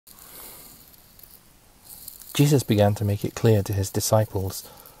Jesus began to make it clear to his disciples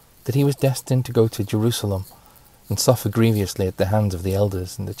that he was destined to go to Jerusalem and suffer grievously at the hands of the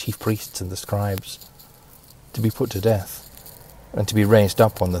elders and the chief priests and the scribes, to be put to death, and to be raised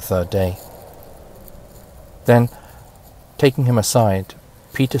up on the third day. Then, taking him aside,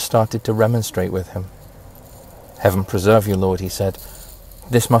 Peter started to remonstrate with him. "Heaven preserve you, Lord," he said.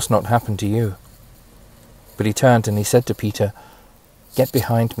 "This must not happen to you." But he turned and he said to Peter, "Get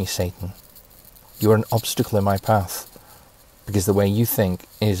behind me, Satan. You are an obstacle in my path, because the way you think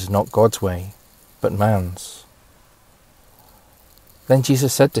is not God's way, but man's." Then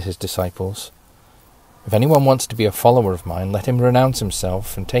Jesus said to his disciples, "If anyone wants to be a follower of mine, let him renounce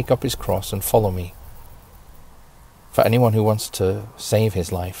himself and take up his cross and follow me. For anyone who wants to save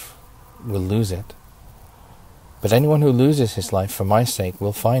his life will lose it. But anyone who loses his life for my sake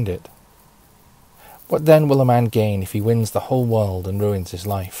will find it. What then will a man gain if he wins the whole world and ruins his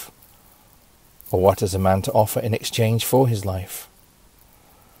life? Or what has a man to offer in exchange for his life?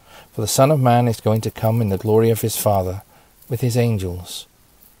 For the Son of Man is going to come in the glory of his Father with his angels,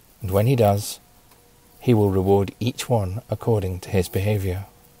 and when he does, he will reward each one according to his behavior."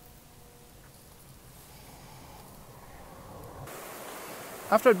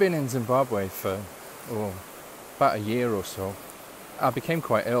 After I'd been in Zimbabwe for about a year or so, I became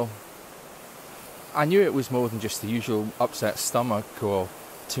quite ill. I knew it was more than just the usual upset stomach or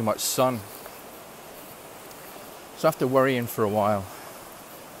too much sun. So after worrying for a while,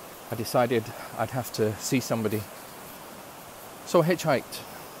 I decided I'd have to see somebody. So I hitchhiked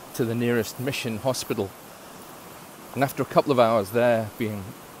to the nearest mission hospital. And after a couple of hours there, being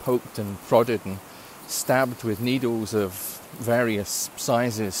poked and prodded and stabbed with needles of various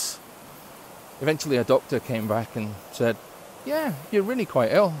sizes, eventually a doctor came back and said, "Yeah, you're really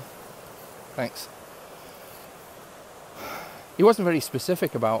quite ill. Thanks." He wasn't very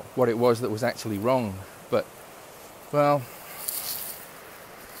specific about what it was that was actually wrong, but, well,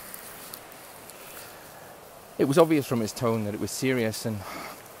 it was obvious from his tone that it was serious, and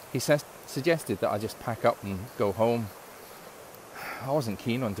he suggested that I just pack up and go home. I wasn't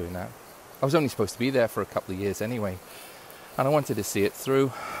keen on doing that. I was only supposed to be there for a couple of years anyway, and I wanted to see it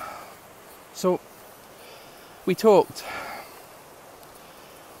through. So we talked,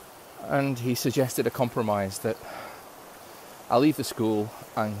 and he suggested a compromise that I'll leave the school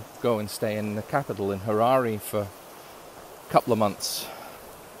and go and stay in the capital in Harare for a couple of months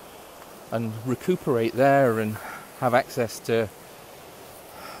and recuperate there and have access to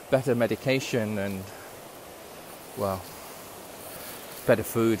better medication and, well, better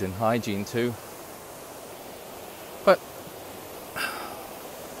food and hygiene too. But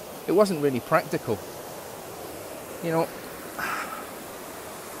it wasn't really practical. You know,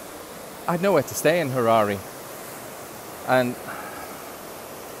 I had nowhere to stay in Harare, and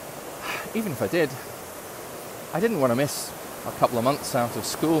even if I did, I didn't want to miss a couple of months out of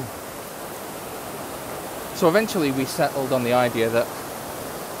school. So eventually we settled on the idea that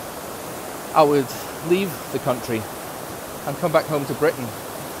I would leave the country and come back home to Britain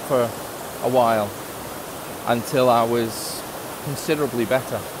for a while until I was considerably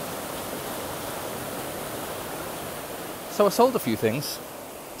better. So I sold a few things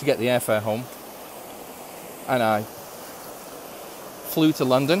to get the airfare home, and I flew to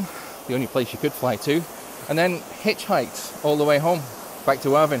London, the only place you could fly to, and then hitchhiked all the way home, back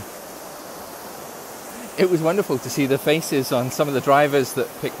to Irvine. It was wonderful to see the faces on some of the drivers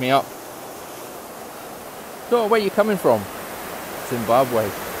that picked me up. "So, where are you coming from?" "Zimbabwe."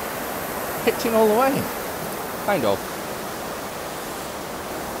 "Hitching all the way?" "Kind of."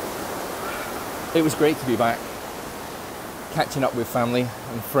 It was great to be back, catching up with family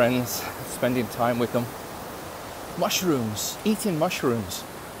and friends, spending time with them. Mushrooms, eating mushrooms.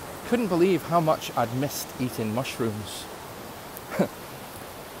 Couldn't believe how much I'd missed eating mushrooms.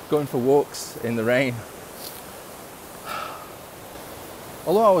 Going for walks in the rain.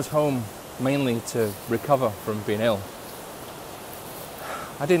 Although I was home mainly to recover from being ill,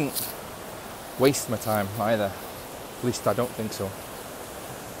 I didn't waste my time either. At least I don't think so.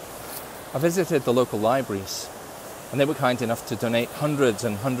 I visited the local libraries, and they were kind enough to donate hundreds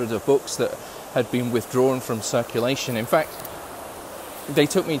and hundreds of books that had been withdrawn from circulation. In fact, they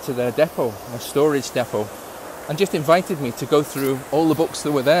took me to their depot, their storage depot, and just invited me to go through all the books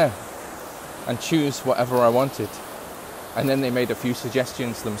that were there and choose whatever I wanted. And then they made a few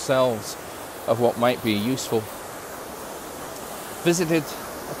suggestions themselves of what might be useful. Visited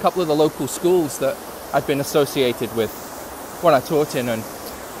a couple of the local schools that I'd been associated with, one I taught in and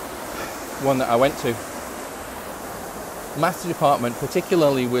one that I went to. The maths department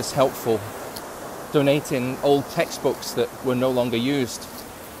particularly was helpful, donating old textbooks that were no longer used.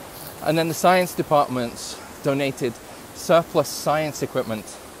 And then the science departments donated surplus science equipment.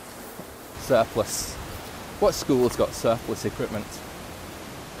 Surplus. What school's got surplus equipment?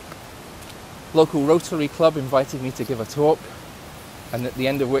 Local Rotary Club invited me to give a talk, and at the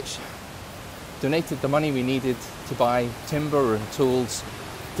end of which donated the money we needed to buy timber and tools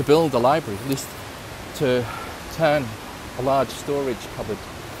to build a library, at least to turn a large storage cupboard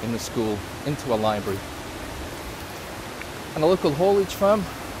in the school into a library. And a local haulage firm,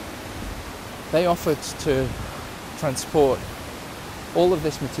 they offered to transport all of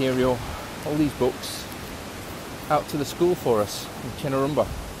this material, all these books, out to the school for us in Kinarumba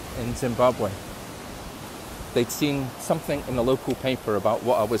in Zimbabwe. They'd seen something in the local paper about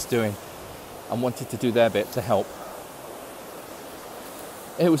what I was doing and wanted to do their bit to help.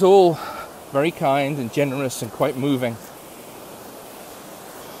 It was all very kind and generous and quite moving.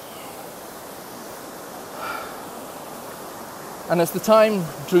 And as the time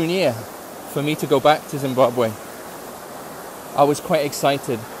drew near for me to go back to Zimbabwe, I was quite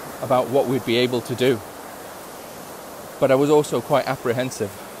excited about what we'd be able to do. But I was also quite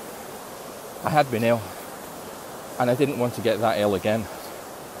apprehensive. I had been ill, and I didn't want to get that ill again.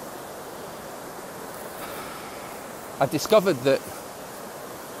 I discovered that,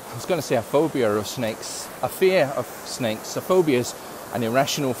 I was going to say a phobia of snakes, a fear of snakes. A phobia is an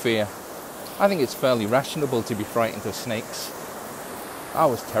irrational fear. I think it's fairly rational to be frightened of snakes. I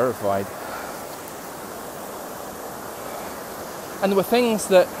was terrified. And there were things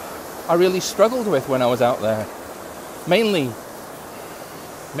that I really struggled with when I was out there. Mainly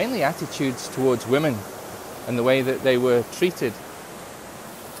attitudes towards women and the way that they were treated.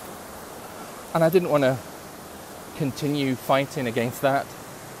 And I didn't want to continue fighting against that.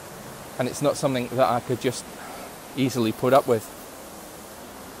 And it's not something that I could just easily put up with.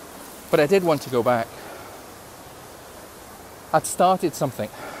 But I did want to go back. I'd started something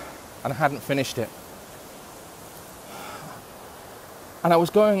and I hadn't finished it. And I was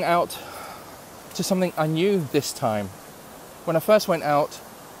going out to something I knew this time. When I first went out,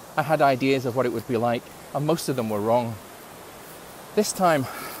 I had ideas of what it would be like, and most of them were wrong. This time,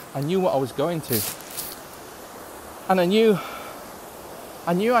 I knew what I was going to. And I knew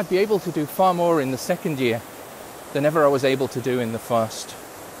I'd be able to do far more in the second year than ever I was able to do in the first.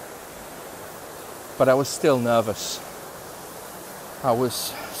 But I was still nervous. I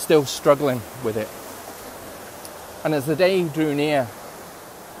was still struggling with it. And as the day drew near,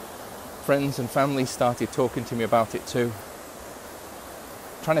 friends and family started talking to me about it too,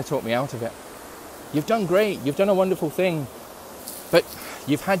 trying to talk me out of it. You've done great, you've done a wonderful thing, but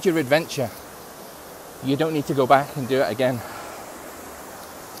you've had your adventure. You don't need to go back and do it again.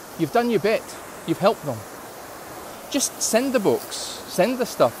 You've done your bit, you've helped them. Just send the books, send the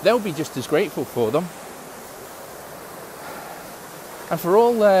stuff, they'll be just as grateful for them. And for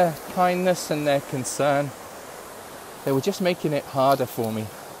all their kindness and their concern, they were just making it harder for me,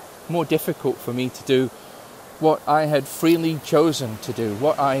 more difficult for me to do what I had freely chosen to do,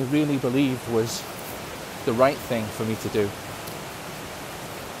 what I really believed was the right thing for me to do.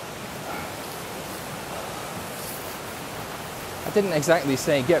 I didn't exactly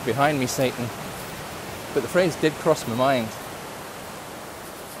say, "Get behind me, Satan," but the phrase did cross my mind.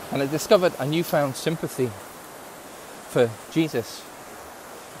 And I discovered a newfound sympathy for Jesus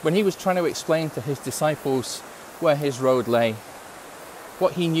when he was trying to explain to his disciples where his road lay,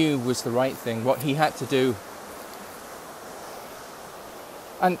 what he knew was the right thing, what he had to do.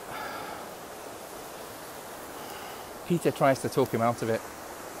 And Peter tries to talk him out of it.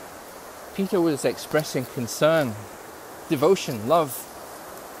 Peter was expressing concern, devotion, love,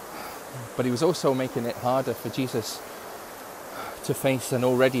 but he was also making it harder for Jesus to face an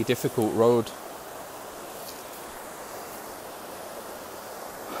already difficult road.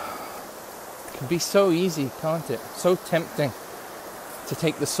 It can be so easy, can't it? So tempting to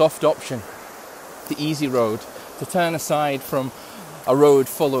take the soft option, the easy road, to turn aside from a road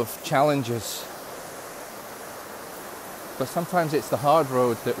full of challenges. But sometimes it's the hard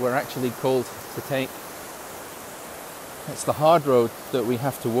road that we're actually called to take. It's the hard road that we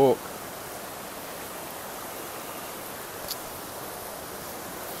have to walk.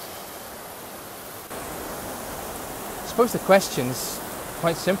 I suppose the question's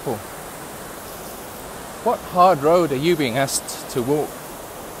quite simple. What hard road are you being asked to walk?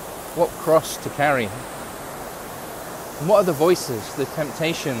 What cross to carry? And what are the voices, the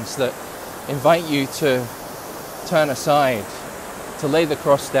temptations that invite you to turn aside, to lay the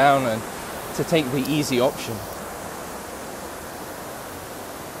cross down and to take the easy option?